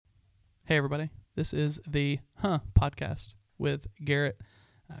Hey, everybody. This is the podcast with Garrett,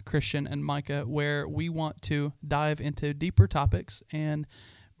 Christian, and Micah, where we want to dive into deeper topics and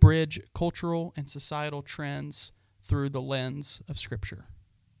bridge cultural and societal trends through the lens of Scripture.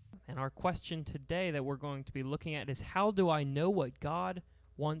 And our question today that we're going to be looking at is, how do I know what God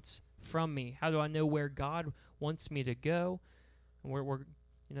wants from me? How do I know where God wants me to go? And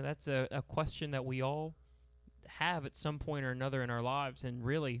that's a question that we all have at some point or another in our lives, and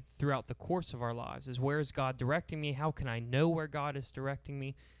really throughout the course of our lives, is where is God directing me? How can I know where God is directing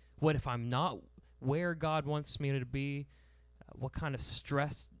me? What if I'm not where God wants me to be? What kind of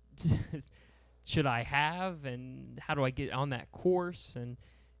stress should I have, and how do I get on that course? And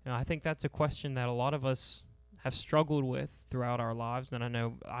I think that's a question that a lot of us have struggled with throughout our lives, and I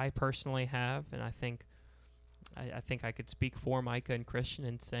know I personally have, and I think I could speak for Micah and Christian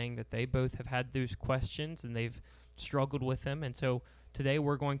in saying that they both have had those questions and they've struggled with them. And so today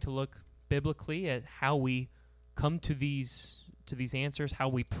we're going to look biblically at how we come to these answers, how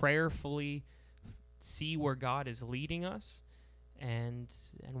we prayerfully see where God is leading us, and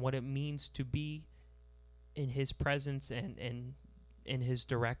what it means to be in His presence and in His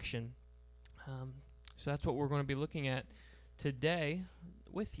direction. So that's what we're going to be looking at today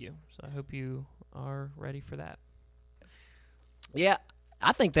with you. So I hope you are ready for that. Yeah,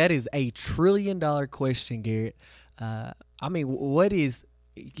 I think that is a $1 trillion question, Garrett. We're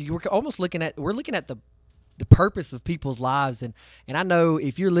almost looking at the purpose of people's lives, and I know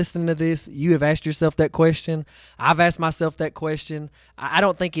if you're listening to this, you have asked yourself that question. I've asked myself that question. I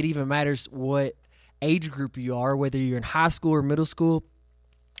don't think it even matters what age group you are, whether you're in high school or middle school,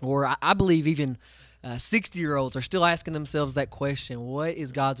 or I believe even 60-year-olds are still asking themselves that question: what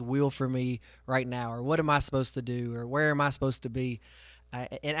is God's will for me right now? Or what am I supposed to do? Or where am I supposed to be?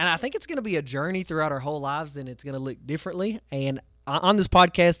 And I think it's going to be a journey throughout our whole lives, and it's going to look differently. And on this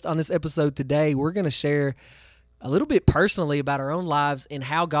podcast, on this episode today, we're going to share a little bit personally about our own lives and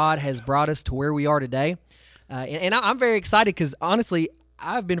how God has brought us to where we are today. And I'm very excited because, honestly,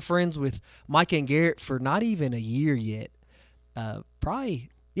 I've been friends with Micah and Garrett for not even a year yet. Probably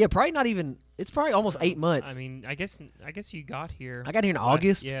not even. It's probably almost 8 months. I mean, I guess you got here. I got here in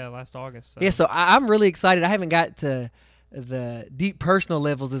August. Last August. Yeah, so I'm really excited. I haven't got to the deep personal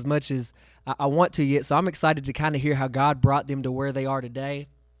levels as much as I want to yet, so I'm excited to kind of hear how God brought them to where they are today.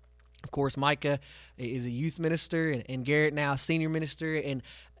 Of course, Micah is a youth minister, and Garrett now a senior minister, and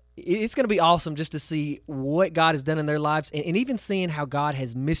it's going to be awesome just to see what God has done in their lives, and even seeing how God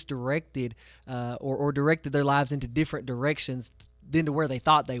has misdirected or directed their lives into different directions than to where they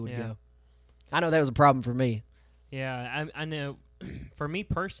thought they would go. I know that was a problem for me. Yeah, I know. For me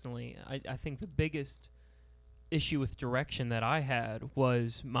personally, I think the biggest issue with direction that I had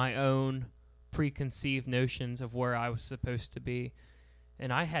was my own preconceived notions of where I was supposed to be.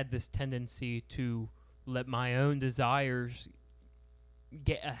 And I had this tendency to let my own desires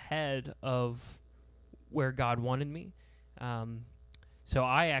get ahead of where God wanted me. So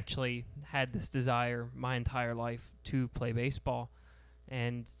I actually had this desire my entire life to play baseball.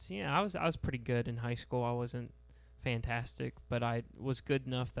 And I was pretty good in high school. I wasn't fantastic, but I was good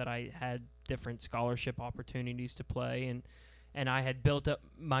enough that I had different scholarship opportunities to play, and I had built up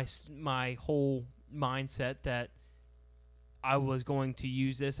my whole mindset that I was going to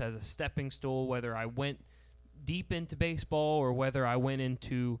use this as a stepping stool, whether I went deep into baseball or whether I went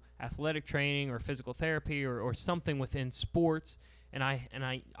into athletic training or physical therapy or something within sports. And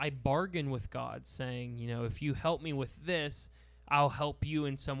I bargained with God, saying, if you help me with this, I'll help you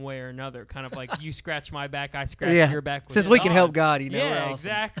in some way or another. Kind of like you scratch my back, I scratch your back. Since we can help God, Yeah, we're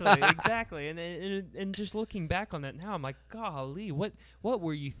awesome. exactly. And just looking back on that now, I'm like, golly, what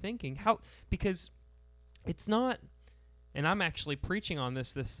were you thinking? Because it's not, and I'm actually preaching on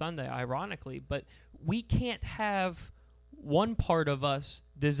this Sunday, ironically, but we can't have one part of us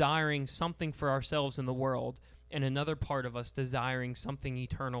desiring something for ourselves in the world and another part of us desiring something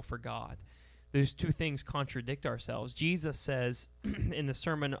eternal for God. Those two things contradict ourselves. Jesus says in the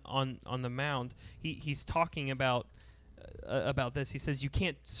Sermon on the Mount, he's talking about this. He says you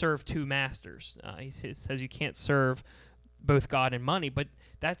can't serve two masters. He says you can't serve both God and money, but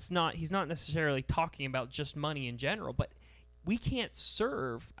he's not necessarily talking about just money in general, but we can't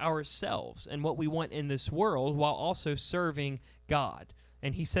serve ourselves and what we want in this world while also serving God.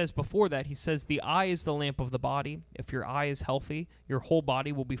 And he says before that, the eye is the lamp of the body. If your eye is healthy, your whole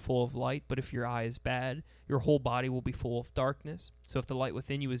body will be full of light. But if your eye is bad, your whole body will be full of darkness. So if the light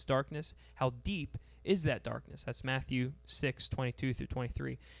within you is darkness, how deep is that darkness? That's Matthew 6:22 through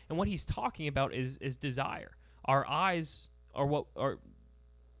 23. And what he's talking about is desire. Our eyes are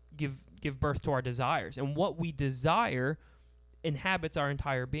give birth to our desires. And what we desire inhabits our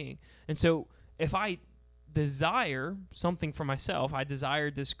entire being. And so if I desire something for myself, I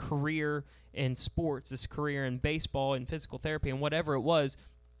desired this career in sports, this career in baseball and physical therapy and whatever it was,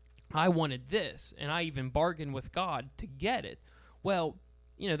 I wanted this, and I even bargained with God to get it. Well,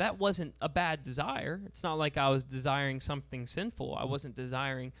 that wasn't a bad desire. It's not like I was desiring something sinful. I wasn't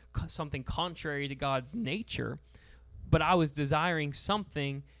desiring something contrary to God's nature, but I was desiring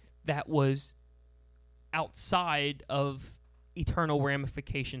something that was outside of eternal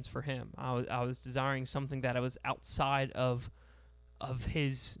ramifications for Him. I was desiring something that was outside of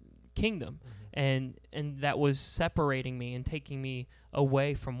His kingdom, and that was separating me and taking me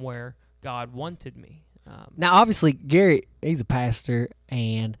away from where God wanted me. Now, obviously, Garrett, he's a pastor,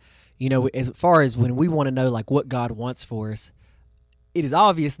 and as far as when we want to know like what God wants for us, it is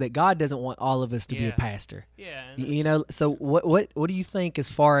obvious that God doesn't want all of us to be a pastor. Yeah. So what do you think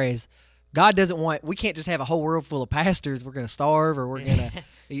as far as God doesn't want? We can't just have a whole world full of pastors. We're going to starve, or we're going to,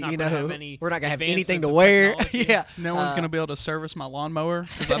 we're not going to have anything to wear. Yeah, no one's going to be able to service my lawnmower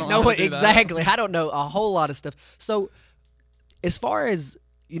because I don't know how to do exactly. that. I don't know a whole lot of stuff. So, as far as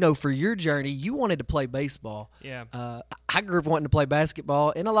for your journey, you wanted to play baseball. Yeah. I grew up wanting to play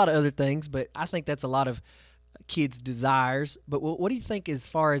basketball and a lot of other things, but I think that's a lot of kids' desires. But what do you think as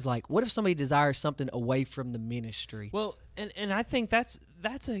far as like, what if somebody desires something away from the ministry? Well, and I think that's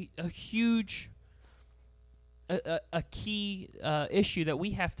a huge a key issue that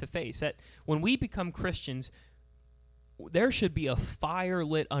we have to face. That when we become Christians, there should be a fire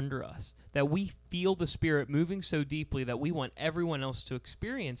lit under us, that we feel the Spirit moving so deeply that we want everyone else to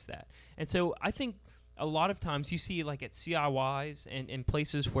experience that. And so I think a lot of times you see like at CIYs and in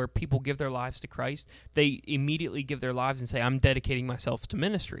places where people give their lives to Christ, they immediately give their lives and say, I'm dedicating myself to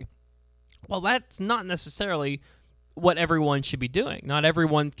ministry. Well, that's not necessarily what everyone should be doing. Not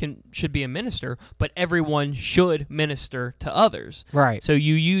everyone should be a minister, but everyone should minister to others. Right. So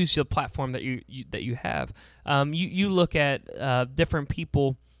you use the platform that you have. You look at different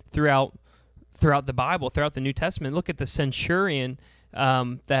people throughout the Bible, throughout the New Testament. Look at the centurion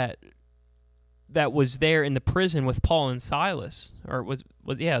that was there in the prison with Paul and Silas, or it was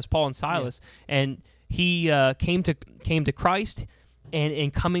Paul and Silas, and he came to Christ, and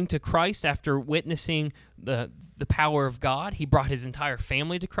in coming to Christ after witnessing the power of God, he brought his entire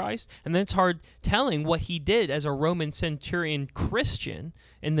family to Christ. And then it's hard telling what he did as a Roman centurion Christian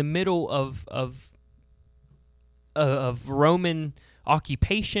in the middle of Roman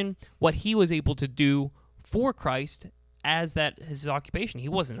occupation, what he was able to do for Christ as his occupation. He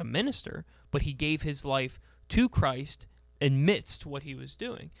wasn't a minister, but he gave his life to Christ amidst what he was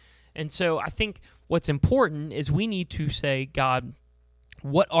doing. And so I think what's important is we need to say, God,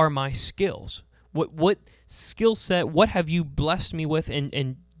 what are my skills? What skill set, what have you blessed me with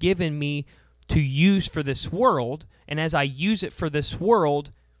and given me to use for this world? And as I use it for this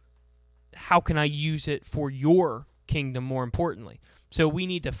world, how can I use it for your kingdom more importantly? So we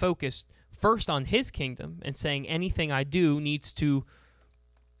need to focus first on his kingdom and saying anything I do needs to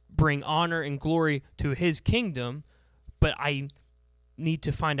bring honor and glory to his kingdom, but I need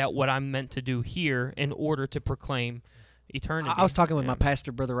to find out what I'm meant to do here in order to proclaim eternity. I was talking with my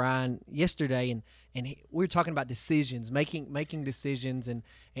pastor, Brother Ryan, yesterday, and we were talking about decisions, making decisions, and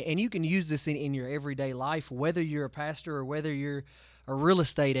you can use this in your everyday life, whether you're a pastor or whether you're a real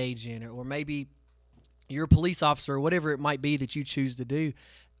estate agent or maybe you're a police officer or whatever it might be that you choose to do.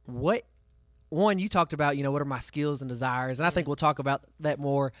 One, you talked about, what are my skills and desires, and I think we'll talk about that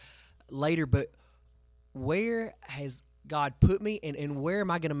more later, but where has God put me, and where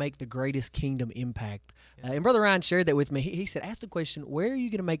am I going to make the greatest kingdom impact? And Brother Ryan shared that with me. He said, ask the question, where are you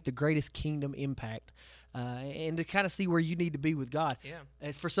going to make the greatest kingdom impact? And to kind of see where you need to be with God. Yeah.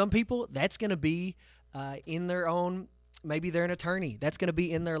 As for some people, that's going to be in their own, maybe they're an attorney. That's going to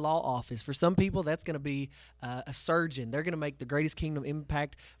be in their law office. For some people, that's going to be a surgeon. They're going to make the greatest kingdom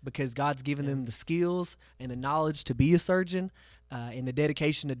impact because God's given them the skills and the knowledge to be a surgeon and the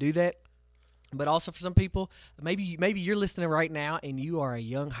dedication to do that. But also for some people, maybe you're listening right now and you are a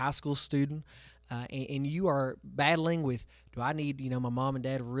young high school student and you are battling with, do I need, my mom and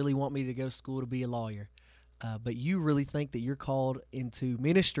dad really want me to go to school to be a lawyer? But you really think that you're called into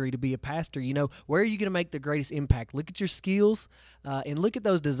ministry to be a pastor. Where are you going to make the greatest impact? Look at your skills and look at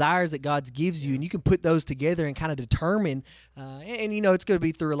those desires that God gives you, and you can put those together and kind of determine. It's going to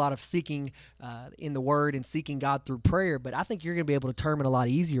be through a lot of seeking in the Word and seeking God through prayer. But I think you're going to be able to determine a lot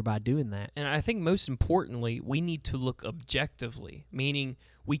easier by doing that. And I think most importantly, we need to look objectively, meaning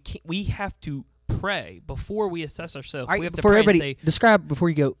we have to pray before we assess ourselves. All right, we have to before pray everybody, and say,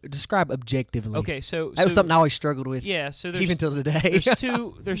 describe objectively. Okay, so that was something I always struggled with. Yeah, so there's, even till today.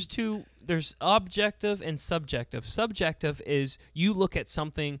 there's two there's objective and subjective. Subjective is you look at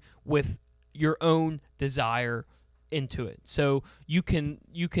something with your own desire into it. So you can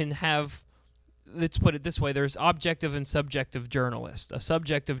have, let's put it this way, there's objective and subjective journalists. A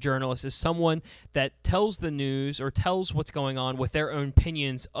subjective journalist is someone that tells the news or tells what's going on with their own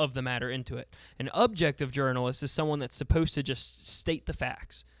opinions of the matter into it. An objective journalist is someone that's supposed to just state the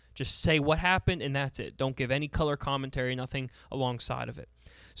facts. Just say what happened and that's it. Don't give any color commentary, nothing alongside of it.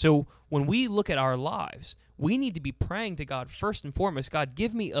 So when we look at our lives, we need to be praying to God first and foremost, God,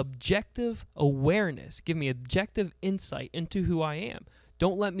 give me objective awareness. Give me objective insight into who I am.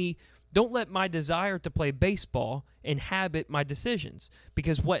 Don't let my desire to play baseball inhabit my decisions,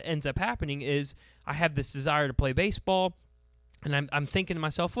 because what ends up happening is I have this desire to play baseball, and I'm thinking to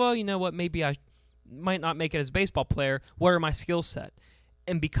myself, well, you know what, maybe I might not make it as a baseball player. What are my skill set?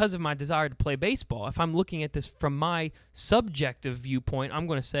 And because of my desire to play baseball, if I'm looking at this from my subjective viewpoint, I'm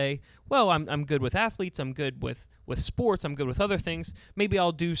going to say, well, I'm good with athletes, I'm good with sports, I'm good with other things. Maybe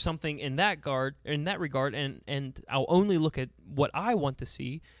I'll do something in that regard, and I'll only look at what I want to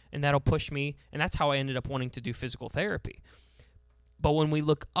see, and that'll push me, and that's how I ended up wanting to do physical therapy. But when we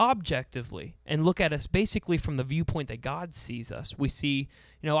look objectively and look at us basically from the viewpoint that God sees us, we see,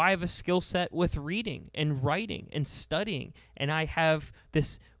 I have a skill set with reading and writing and studying, and I have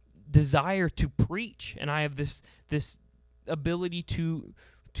this desire to preach, and I have this ability to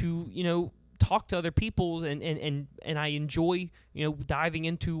talk to other people, and I enjoy diving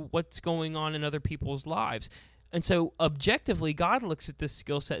into what's going on in other people's lives. And so objectively, God looks at this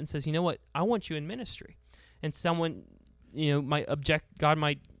skill set and says, you know what, I want you in ministry. And someone you might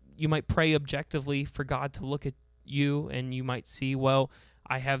pray objectively for God to look at you, and you might see, well,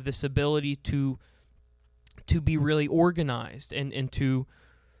 I have this ability to be really organized and to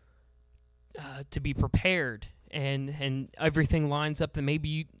be prepared, and everything lines up, that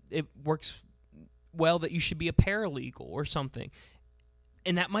maybe it works well that you should be a paralegal or something.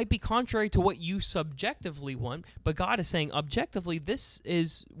 And that might be contrary to what you subjectively want, but God is saying objectively, this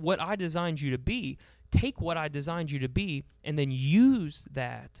is what I designed you to be. Take what I designed you to be and then use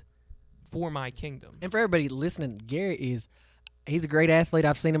that for my kingdom. And for everybody listening, Garrett he's a great athlete.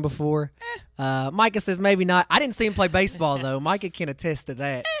 I've seen him before. Micah says maybe not. I didn't see him play baseball, though. Micah can attest to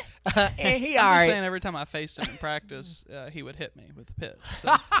that. And he all I'm just right. saying, every time I faced him in practice, he would hit me with the pitch. So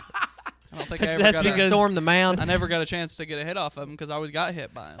I don't think That's because storm the mound. I never got a chance to get a hit off of him because I always got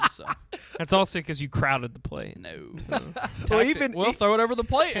hit by him. So That's also because you crowded the plate. no. Well, Throw it over the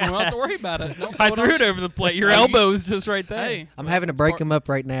plate and we don't have to worry about it. Don't I throw threw it over the plate. Your elbow is just right there. Hey, I'm having to break him up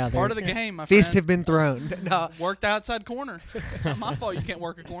right now. part of the game. My Fists friend. have been thrown. No, Worked outside corner. It's not my fault you can't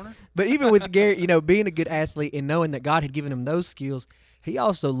work a corner. but even with Garrett, being a good athlete and knowing that God had given him those skills, he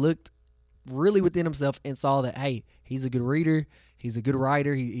also looked really within himself and saw that, hey, he's a good reader, he's a good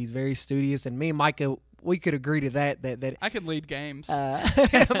writer, he's very studious, and me and Micah, we could agree to that I could lead games.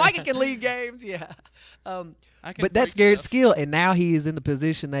 Micah can lead games, yeah. I can But that's preach Garrett's stuff. skill, and now he is in the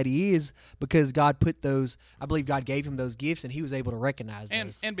position that he is because God put those. I believe God gave him those gifts, and he was able to recognize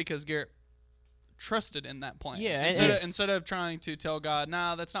those. And because Garrett trusted in that plan. Yeah, Instead of trying to tell God,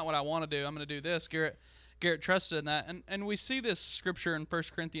 nah, that's not what I want to do. I'm going to do this. Garrett trusted in that. And we see this scripture in 1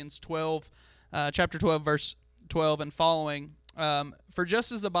 Corinthians 12, chapter 12, verse 12 and following. For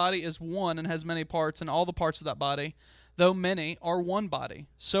just as the body is one and has many parts, and all the parts of that body, though many, are one body,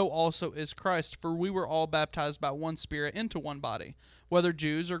 so also is Christ. For we were all baptized by one Spirit into one body, whether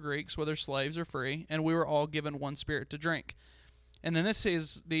Jews or Greeks, whether slaves or free, and we were all given one Spirit to drink. And then this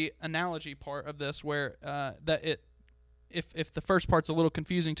is the analogy part of this, where if the first part's a little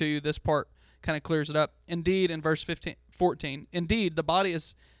confusing to you, this part kind of clears it up. Indeed, in verse 14, indeed, the body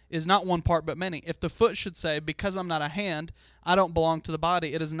is not one part but many. If the foot should say, because I'm not a hand, I don't belong to the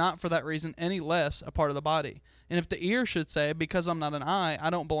body, it is not for that reason any less a part of the body. And if the ear should say, because I'm not an eye,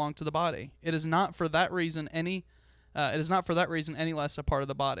 I don't belong to the body, it is not for that reason any less a part of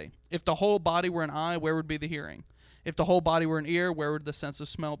the body. If the whole body were an eye, where would be the hearing? If the whole body were an ear, where would the sense of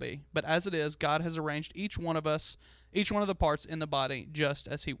smell be? But as it is, God has arranged each one of the parts in the body just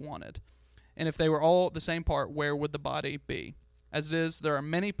as he wanted. And if they were all the same part, where would the body be? As it is, there are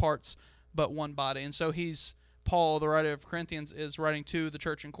many parts, but one body. And so Paul, the writer of Corinthians, is writing to the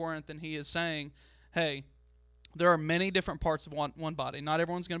church in Corinth, and he is saying, hey, there are many different parts of one body. Not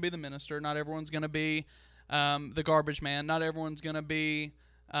everyone's going to be the minister. Not everyone's going to be the garbage man. Not everyone's going to be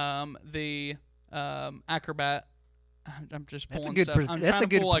the acrobat. I'm just pulling stuff. I'm trying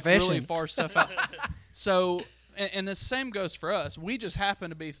to pull like really far stuff out. So, and the same goes for us. We just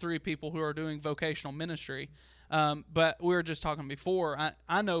happen to be three people who are doing vocational ministry. But we were just talking before.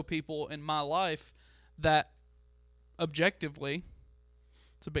 I know people in my life that objectively,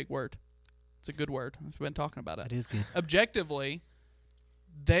 it's a big word, It's a good word. We've been talking about it. That is good. Objectively,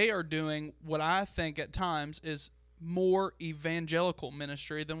 they are doing what I think at times is more evangelical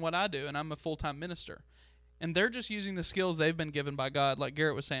ministry than what I do, and I'm a full-time minister. And they're just using the skills they've been given by God, like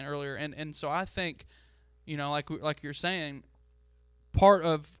Garrett was saying earlier. And so I think, like you're saying, part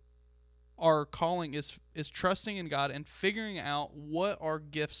of our calling is trusting in God and figuring out what our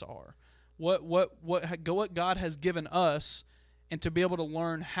gifts are, what God has given us, and to be able to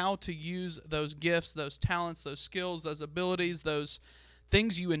learn how to use those gifts, those talents, those skills, those abilities, those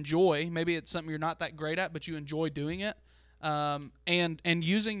things you enjoy. Maybe it's something you're not that great at, but you enjoy doing it, and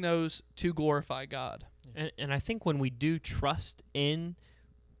using those to glorify God. And I think when we do trust in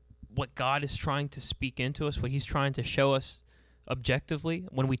what God is trying to speak into us, what He's trying to show us objectively,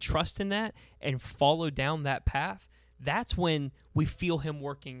 when we trust in that and follow down that path, that's when we feel Him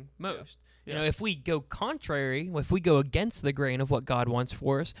working most. Yeah. You know, if we go contrary, if we go against the grain of what God wants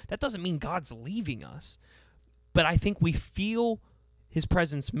for us, that doesn't mean God's leaving us. But I think we feel His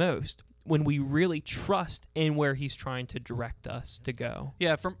presence most when we really trust in where He's trying to direct us to go.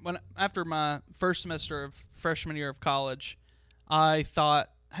 Yeah, after my first semester of freshman year of college, I thought,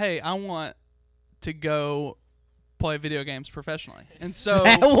 hey, I want to go play video games professionally. And so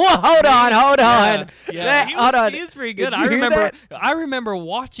hold on. Yeah. Hold on. He was pretty good. Did you hear that? I remember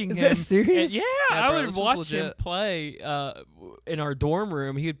watching Is him. that serious? Yeah, Yeah, I bro, would this was watch him legit. play in our dorm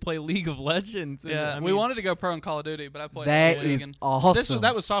room. He would play League of Legends. And, yeah, I we mean, wanted to go pro in Call of Duty, but I played That Little League, is and awesome.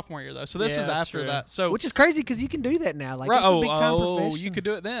 that was sophomore year though. So this Yeah, was that's after true. that. So Which is crazy because you can do that now. Like, right, it's a big time oh, profession. you could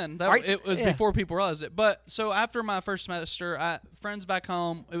do it then. Right, It was yeah. before people realized it. But so after my first semester, friends back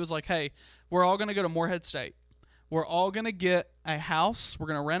home, it was like, hey, we're all going to go to Morehead State. We're all going to get a house. We're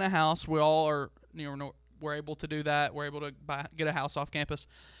going to rent a house. We all are, we're able to do that. We're able to get a house off campus.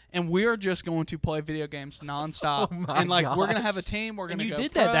 And we're just going to play video games nonstop. Oh my and we're going to gosh. have a team. We're going And to you go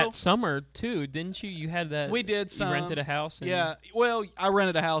did pro. that summer too, didn't you? You had that. We did some. You rented a house. And Yeah. Well, I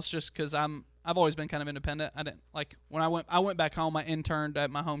rented a house just because I've always been kind of independent. I didn't like when I went back home. I interned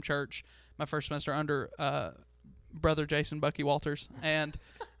at my home church my first semester under brother Jason Bucky Walters, and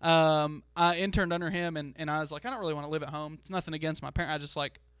I interned under him, and I was like, I don't really want to live at home. It's nothing against my parents. I just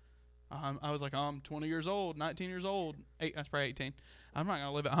like, I was like, oh, I'm 20 years old, 19 years old, I was probably 18. I'm not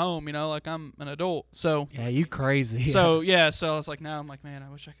gonna live at home, like I'm an adult. So Yeah, you crazy. so I was like, no, I'm like, man, I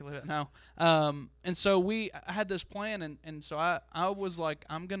wish I could live it now. And so I had this plan, and so I was like,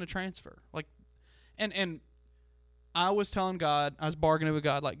 I'm gonna transfer, like, and I was telling God, I was bargaining with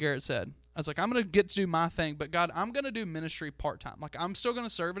God, like Garrett said. I was like, I'm gonna get to do my thing, but God, I'm gonna do ministry part time. Like, I'm still gonna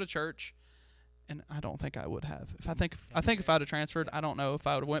serve at a church, and I don't think I would have. I think if I'd have transferred, I don't know if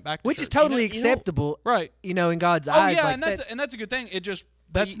I would have went back to Which church. is totally You know- acceptable, right. in God's Oh eyes. yeah, like and that's a good thing. It just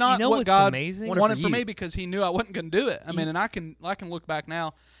But that's you not know what what's God amazing? wanted For for you. me, because He knew I wasn't going to do it. I mean, and I can look back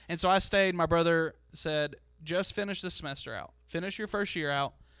now. And so I stayed. My brother said, just finish this semester out, finish your first year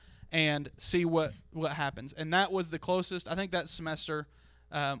out, and see what happens. And that was the closest. I think that semester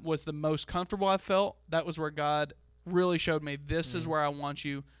was the most comfortable I felt. That was where God really showed me, this is where I want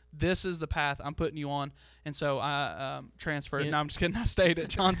you. This is the path I'm putting you on. And so I transferred. Yeah. No, I'm just kidding. I stayed at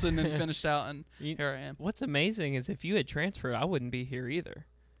Johnson and finished out, and You- here I am. What's amazing is if you had transferred, I wouldn't be here either,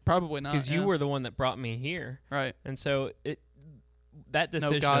 Probably not. because you yeah. were the one that brought me here. right. And so that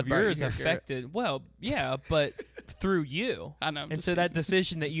decision God of brought you yours here, Garrett. affected, well, yeah, but through you. I know. And so that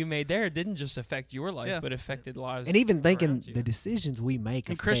decision that you made there didn't just affect your life, Yeah. but affected lives. And even thinking around you. the decisions we make.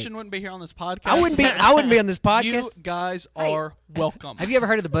 and affect- Christian wouldn't be here on this podcast. I wouldn't be on this podcast. You guys are welcome. Have you ever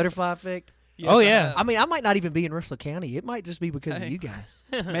heard of the butterfly effect? Yes, Oh, I yeah. have. I mean, I might not even be in Russell County. It might just be because of Hey. you guys.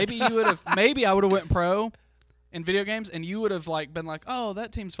 Maybe you would have. Maybe I would have went pro in video games, and you would have been like, "Oh,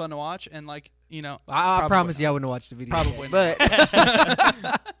 that team's fun to watch," and I probably promise not. you I wouldn't watch the video. Probably game. not.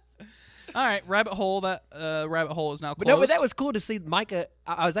 But all right, rabbit hole. That rabbit hole is now but closed. no, but that was cool to see, Micah.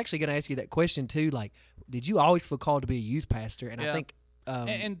 I was actually going to ask you that question too. Like, did you always feel called to be a youth pastor? And Yeah. I think.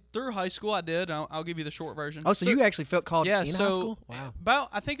 and through high school, I did. I'll give you the short version. Oh, so you actually felt called yeah, in so high school? Wow. about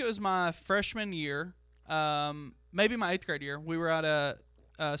I think it was my freshman year, maybe my 8th grade year. We were at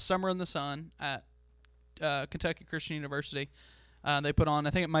a Summer in the Sun at Kentucky Christian University. They put on, I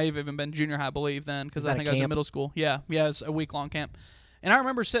think it may have even been junior high, I believe, then, because Is I that a think I was in camp? middle school. Yeah, it was a week-long camp. And I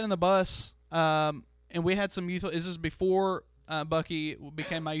remember sitting in the bus, and we had some youth. This is before Bucky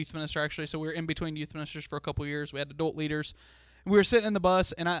became my youth minister, actually, so we were in between youth ministers for a couple years. We had adult leaders. We were sitting in the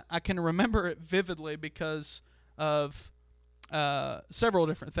bus, and I can remember it vividly because of several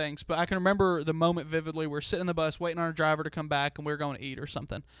different things, but I can remember the moment vividly. We're sitting in the bus waiting on our driver to come back, and we were going to eat or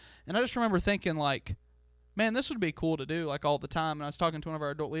something. And I just remember thinking, like, man, this would be cool to do, like, all the time. And I was talking to one of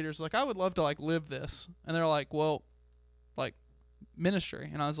our adult leaders, like, I would love to, like, live this. And they're like, well, like, ministry.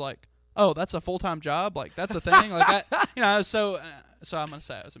 And I was like, oh, that's a full-time job? Like, that's a thing? Like, so I'm going to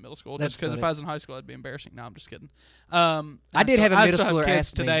say I was in middle school That's just because if funny. I was in high school, it'd be embarrassing. No, I'm just kidding. I did have a I middle still schooler have kids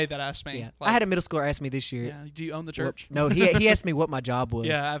ask me. today that asked me. Yeah. Like, I had a middle schooler ask me this year. yeah, do you own the what- church? no, he asked me what my job was.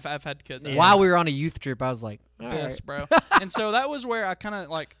 Yeah, I've had kids. that While ask we were on a youth trip, I was like, all this, right. bro. And so that was where I kind of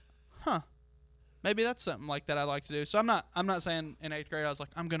like, maybe that's something like that I'd like to do. So I'm not saying in 8th grade I was like,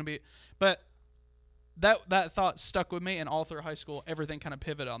 I'm going to be, but that thought stuck with me, and all through high school, everything kind of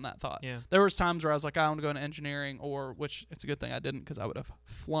pivoted on that thought. Yeah. There was times where I was like, I want to go into engineering, which it's a good thing I didn't, because I would have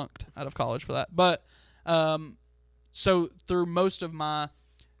flunked out of college for that. But so through most of my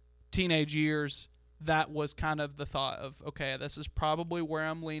teenage years, that was kind of the thought of, okay, this is probably where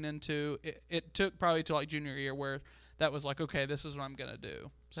I'm leaning to. It took probably till like junior year where that was like, okay, this is what I'm gonna do.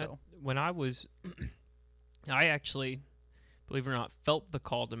 So When I was, I actually, believe it or not, felt the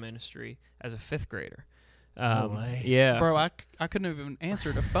call to ministry as a 5th grader. No way. Yeah. bro, I couldn't have even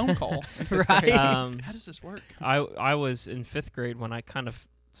answered a phone call. in fifth Right. grade. Um, How does this work? I was in 5th grade when I kind of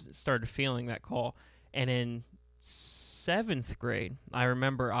started feeling that call, and in 7th grade, I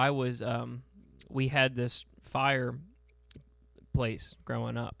remember I was we had this fire place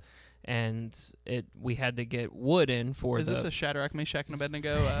growing up, and we had to get wood in for Is the. this a Shadrach, Meshach, and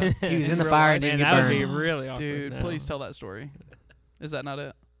Abednego? He was in the real fire life? and then Man, you that would be burned. really awkward. Dude, No. please tell that story. Is that not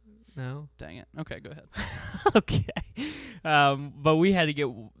it? No. Dang it. Okay, go ahead. Okay. But we had to get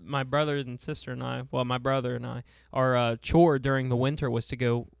my brother and sister and I. Well, my brother and I. Our chore during the winter was to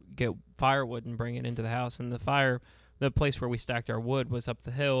go get firewood and bring it into the house. And the place where we stacked our wood was up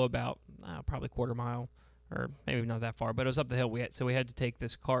the hill about probably quarter mile, or maybe not that far, but it was up the hill. So we had to take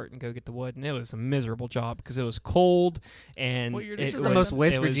this cart and go get the wood, and it was a miserable job because it was cold. And What year did This it is was- the most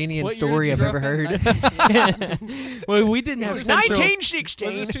West it was- Virginian What year story did I've you ever grow up heard. in? Well, we didn't have central. 1916.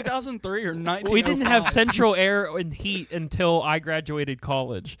 Was this 2003 or 1905? We didn't have central air and heat until I graduated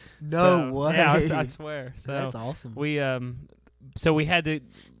college. No So- way. Yeah, I swear. So That's awesome. we had to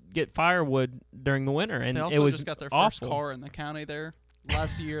get firewood during the winter, and They also it was just got their awful. first car in the county there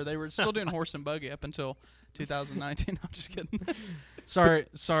last year. They were still doing horse and buggy up until 2019. I'm just kidding.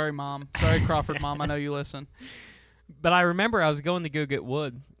 Sorry, Mom. Sorry, Crawford Mom. I know you listen. But I remember I was going to go get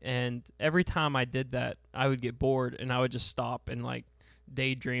wood, and every time I did that, I would get bored, and I would just stop and like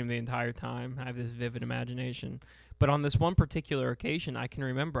daydream the entire time. I have this vivid imagination. But on this one particular occasion, I can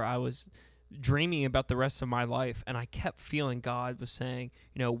remember I was dreaming about the rest of my life, and I kept feeling God was saying,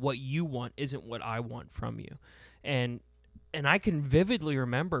 what you want isn't what I want from you. And I can vividly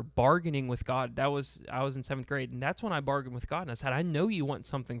remember bargaining with God. I was in 7th grade, and that's when I bargained with God, and I said, I know you want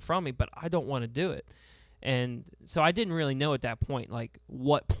something from me, but I don't want to do it. And so I didn't really know at that point like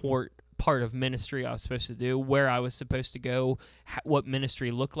what part of ministry I was supposed to do, where I was supposed to go, what ministry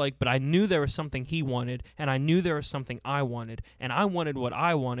looked like, but I knew there was something he wanted, and I knew there was something I wanted, and I wanted what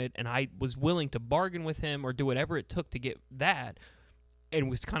I wanted, and I was willing to bargain with him or do whatever it took to get that, and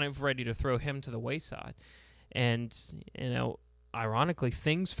was kind of ready to throw him to the wayside. And ironically,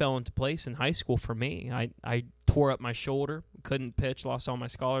 things fell into place in high school for me. I tore up my shoulder, couldn't pitch, lost all my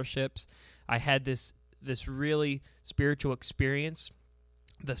scholarships. I had this really spiritual experience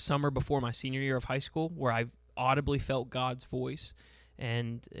the summer before my senior year of high school, where I audibly felt God's voice,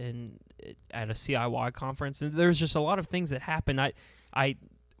 and at a CIY conference. And there's just a lot of things that happened. I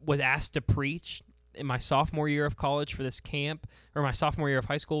was asked to preach in my sophomore year of college for this camp, or my sophomore year of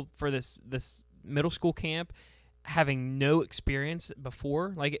high school for this middle school camp, having no experience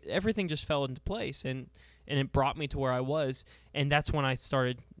before. Like, everything just fell into place, and it brought me to where I was. And that's when I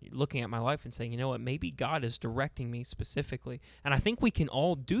started looking at my life and saying, you know what, maybe God is directing me specifically. And I think we can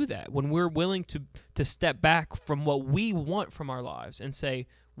all do that when we're willing to step back from what we want from our lives and say,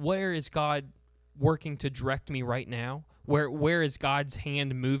 where is God working to direct me right now? Where is God's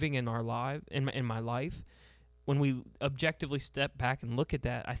hand moving in our life, in my life? When we objectively step back and look at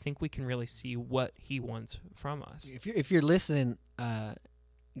that, I think we can really see what he wants from us. If you're listening,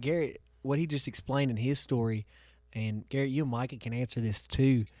 Garrett, what he just explained in his story, and Garrett, you and Micah can answer this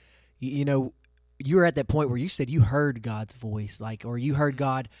too. You were at that point where you said you heard God's voice, or you heard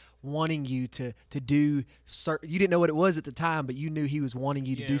God wanting you to do certain. You didn't know what it was at the time, but you knew He was wanting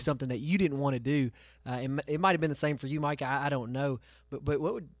you to do something that you didn't want to do. It might have been the same for you, Micah. I don't know, but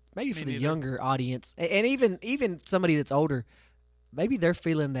what would maybe for the younger audience, and even somebody that's older, maybe they're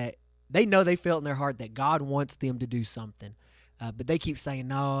feeling that they know they felt in their heart that God wants them to do something. But they keep saying,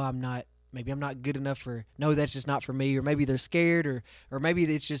 no, I'm not. Maybe I'm not good enough no, that's just not for me. Or maybe they're scared, or maybe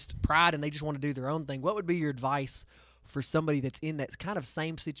it's just pride and they just want to do their own thing. What would be your advice for somebody that's in that kind of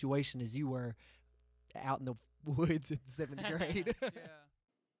same situation as you were out in the woods in 7th grade?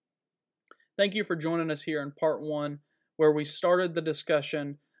 Thank you for joining us here in part 1, where we started the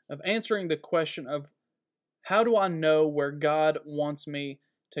discussion of answering the question of how do I know where God wants me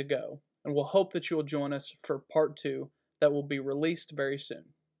to go? And we'll hope that you will join us for part 2 that will be released very soon.